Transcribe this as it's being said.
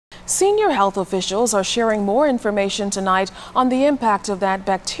Senior health officials are sharing more information tonight on the impact of that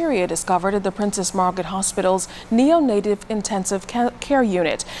bacteria discovered at the Princess Margaret Hospital's neonatal intensive care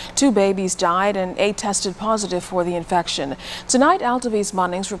unit. 2 babies died and 8 tested positive for the infection. Tonight, Altavi's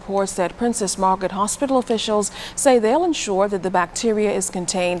Munnings reports that Princess Margaret Hospital officials say they'll ensure that the bacteria is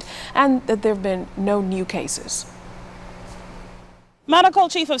contained and that there have been no new cases. Medical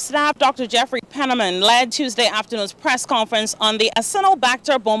Chief of Staff Dr. Jeffrey Penniman led Tuesday afternoon's press conference on the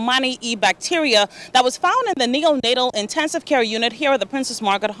Acinetobacter baumannii bacteria that was found in the neonatal intensive care unit here at the Princess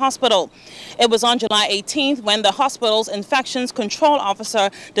Margaret Hospital. It was on July 18th when the hospital's infections control officer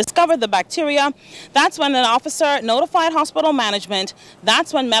discovered the bacteria. That's when an officer notified hospital management.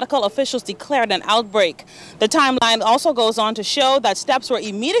 That's when medical officials declared an outbreak. The timeline also goes on to show that steps were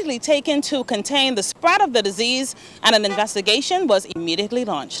immediately taken to contain the spread of the disease, and an investigation was immediately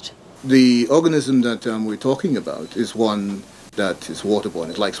launched. The organism that we're talking about is one that is waterborne.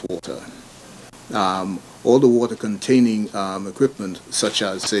 It likes water. All the water-containing equipment, such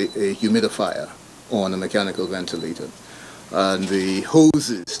as, say, a humidifier on a mechanical ventilator, and the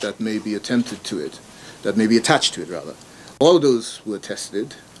hoses that may be attempted to it, that may be attached to it, rather, all of those were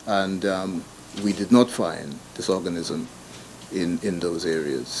tested, and we did not find this organism in those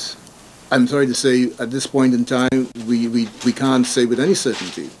areas. I'm sorry to say, at this point in time, we can't say with any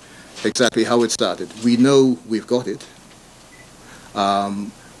certainty exactly how it started. We know we've got it.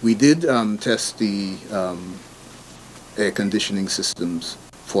 We did test the air conditioning systems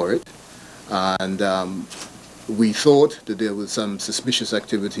for it, and we thought that there was some suspicious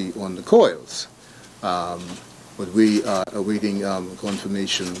activity on the coils, but we are awaiting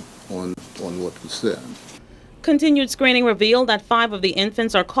confirmation on what was there. Continued screening revealed that 5 of the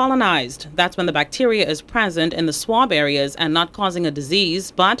infants are colonized. That's when the bacteria is present in the swab areas and not causing a disease,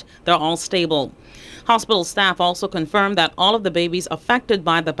 but they're all stable. Hospital staff also confirmed that all of the babies affected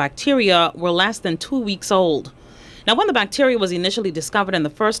by the bacteria were less than 2 weeks old. Now, when the bacteria was initially discovered in the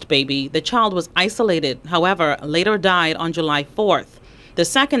first baby, the child was isolated, however, later died on July 4th. The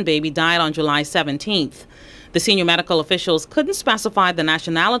second baby died on July 17th. The senior medical officials couldn't specify the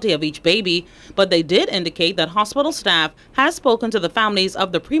nationality of each baby, but they did indicate that hospital staff has spoken to the families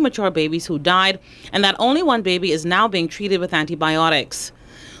of the premature babies who died and that only 1 baby is now being treated with antibiotics.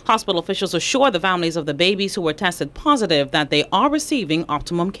 Hospital officials assure the families of the babies who were tested positive that they are receiving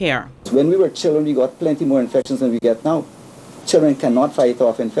optimum care. When we were children, we got plenty more infections than we get now. Children cannot fight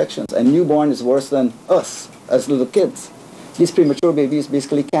off infections. A newborn is worse than us as little kids. These premature babies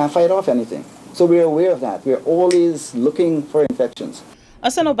basically can't fight off anything. So we're aware of that. We're always looking for infections.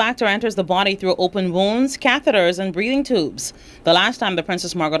 Acinetobacter enters the body through open wounds, catheters, and breathing tubes. The last time the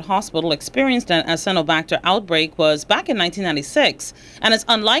Princess Margaret Hospital experienced an Acinetobacter outbreak was back in 1996, and it's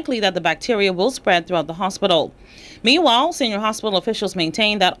unlikely that the bacteria will spread throughout the hospital. Meanwhile, senior hospital officials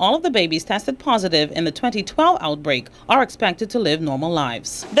maintain that all of the babies tested positive in the 2012 outbreak are expected to live normal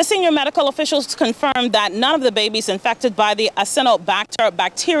lives. The senior medical officials confirmed that none of the babies infected by the Acinetobacter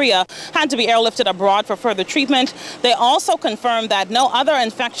bacteria had to be airlifted abroad for further treatment. They also confirmed that no other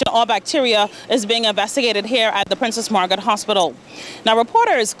infection or bacteria is being investigated here at the Princess Margaret Hospital. Now,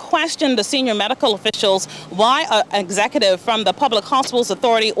 reporters questioned the senior medical officials why an executive from the Public Hospitals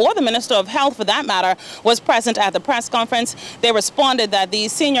Authority, or the Minister of Health for that matter, was present at the press conference. They responded that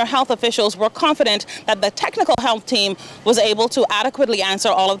these senior health officials were confident that the technical health team was able to adequately answer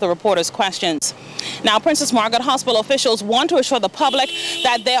all of the reporters' questions. Now, Princess Margaret Hospital officials want to assure the public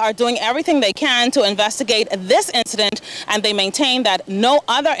that they are doing everything they can to investigate this incident, and they maintain that no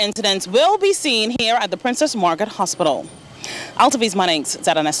other incidents will be seen here at the Princess Margaret Hospital. Altavi's Munnings,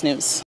 ZNS News.